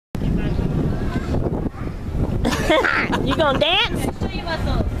You gonna dance?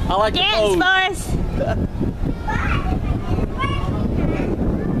 I like dance for us.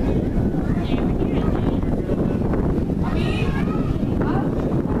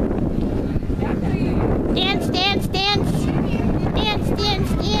 Dance, dance, dance. Dance,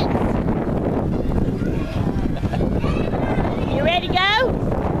 dance, dance. You ready to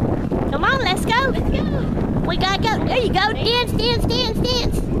go? Come on, let's go. Let's go. We gotta go. There you go. Dance, dance, dance,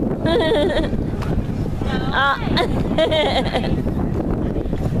 dance.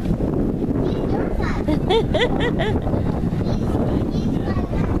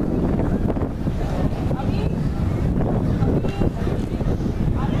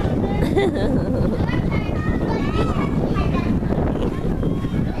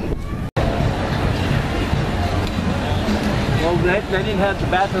 Well, they didn't have the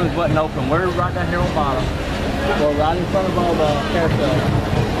bathrooms wasn't open. We're right down here on bottom. We're right in front of all the carousels.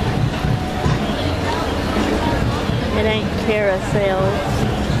 It ain't carousels.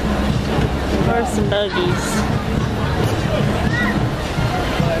 Horse and buggies.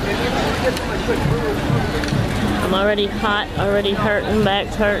 I'm already hot, already hurting,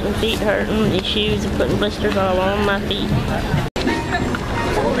 back's hurting, feet hurting. These shoes are putting blisters all on my feet.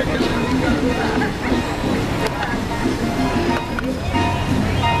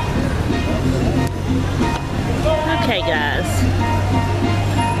 Okay guys,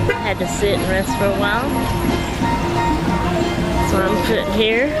 I had to sit and rest for a while. So I'm sitting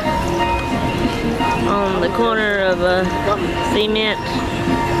here on the corner of a cement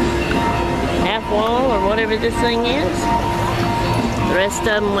half wall or whatever this thing is. The rest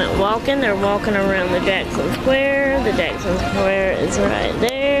of them went walking. They're walking around the Jackson Square. The Jackson Square is right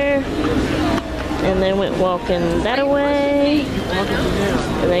there. And they went walking that way.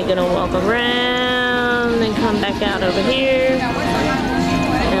 And they're gonna walk around and come back out over here.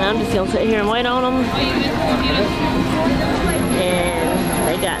 And I'm just gonna sit here and wait on them. And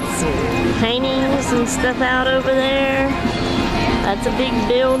they got some paintings and stuff out over there. That's a big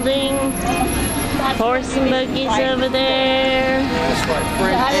building. Horse and buggies over there.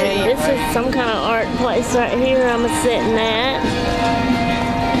 This is some kind of art place right here I'm sitting at.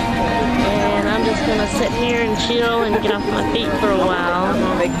 And I'm just gonna sit here and chill and get off my feet for a while.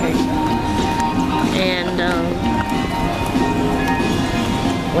 And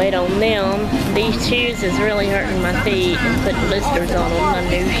wait on them. These shoes is really hurting my feet and putting blisters on them. My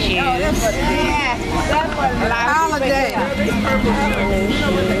new shoes. Holiday.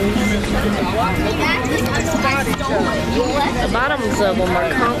 The bottoms of them are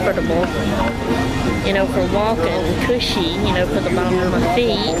comfortable, you know, for walking, cushy, you know, for the bottom of my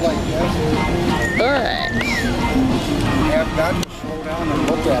feet. But Yeah, I've got to slow down and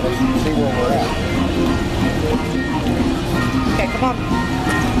look at it and see where we're at. Okay, come on.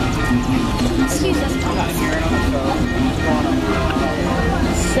 Excuse us.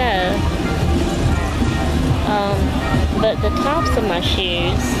 But the tops of my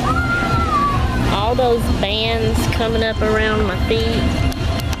shoes, all those bands coming up around my feet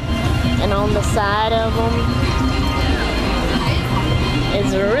and on the side of them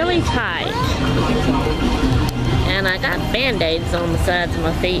is really tight. And I got band-aids on the sides of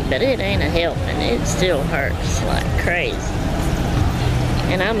my feet, but it ain't a helping. It still hurts like crazy.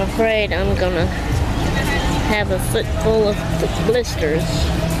 And I'm afraid I'm gonna have a foot full of blisters.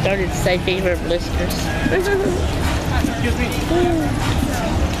 Started to say fever blisters.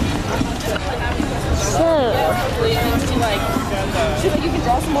 So, You can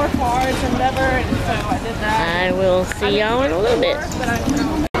draw some more cards or whatever, and so I did that. I will see y'all in a little bit.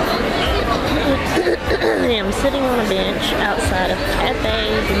 I am sitting on a bench outside of Cafe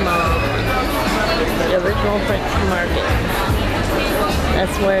du Monde, the original French market.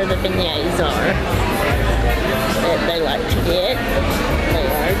 That's where the beignets are that they like to get. They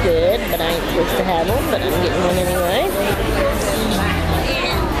are good, but I ain't supposed to have them, but I'm getting one anyway.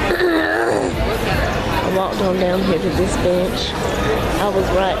 I walked on down here to this bench. I was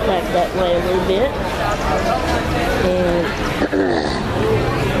right back that way a little bit. And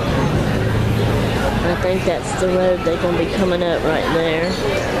I think that's the road they're going to be coming up right there.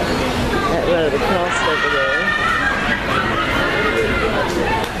 That road across over there.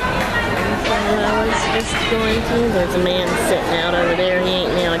 So I was just going to, there's a man sitting out over there. He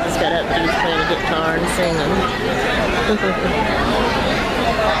ain't now, I just got up and he was playing a guitar and singing.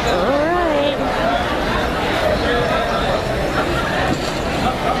 Alright.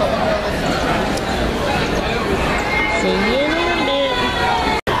 See you in a little bit.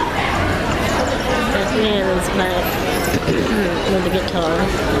 This man is back with the guitar.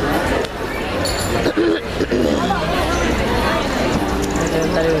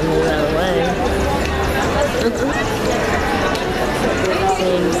 Everybody would move out of the way.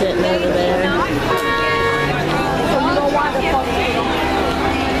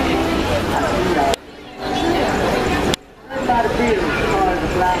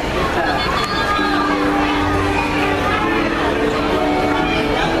 loud this time.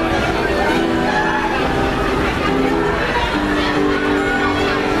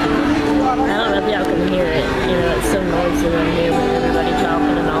 I don't know if y'all can hear it. You know, it's so noisy in here with everybody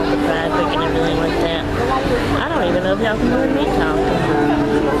talking and all the traffic and everything like that. I don't even know if y'all can hear me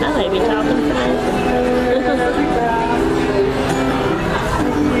talking. I may be talking fast.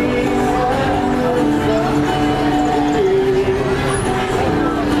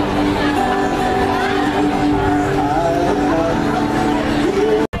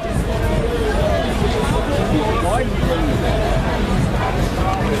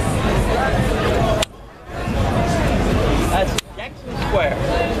 That's Jackson Square.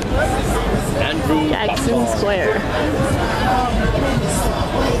 Andrew Jackson Choctaw. Square.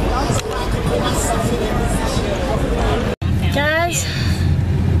 Guys,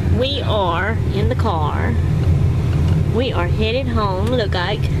 we are in the car. We are headed home. Look,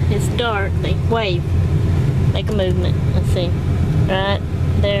 Ike, it's dark. They wave. Make a movement. Let's see. Right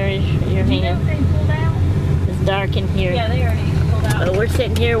there is your Do you know hand. if they pulled out? It's dark in here. Yeah, they already pulled out. But we're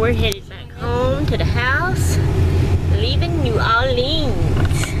sitting here. We're headed back home to the house, leaving New Orleans.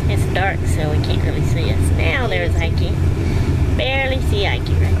 It's dark, so we can't really see us. Now there's Ike. Barely see Ike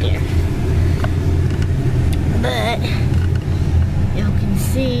right there. But y'all can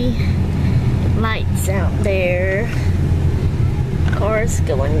see lights out there. Cars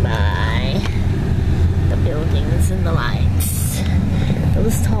going by. The buildings and the lights.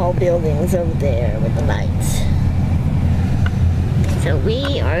 Those tall buildings over there with the lights. So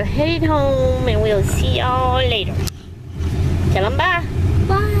we are headed home and we'll see y'all later. Tell them bye.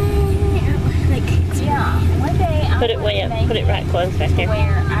 Bye. Yeah, one day I Put it way up. Put it right close back there. where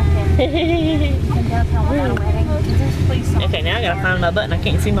I can come downtown without a wedding. Just please don't. Okay, now I gotta find my button. I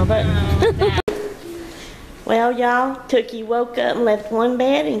can't see my button. Well, y'all, Tookie woke up and left one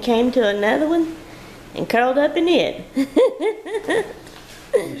bed and came to another one and curled up in it. Let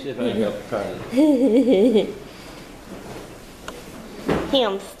me see if I can help try to.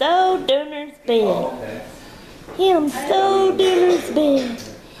 Him stole Dooner's bed. Him stole Dooner's bed.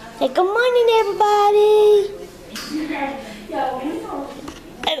 Say good morning, everybody.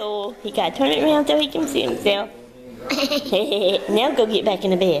 Hello. He gotta turn it around so he can see himself. Now go get back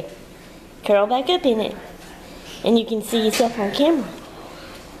in the bed. Curl back up in it. And you can see yourself on camera.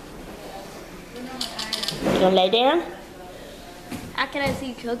 You gonna lay down? How can I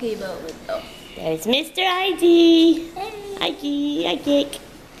see Cookie Boat with though? There's Mr. Ike. Ike.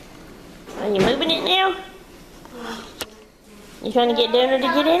 Are you moving it now? You trying to get Dooner to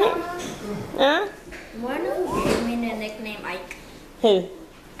get in it? Huh? One of them gave me the nickname Ike. Who?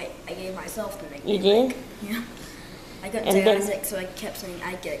 I gave myself the nickname. You did? Ike. Yeah. I couldn't And say then- Isaac, so I kept saying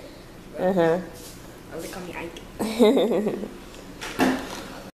Ike. Uh-huh. I was like, call me Ike.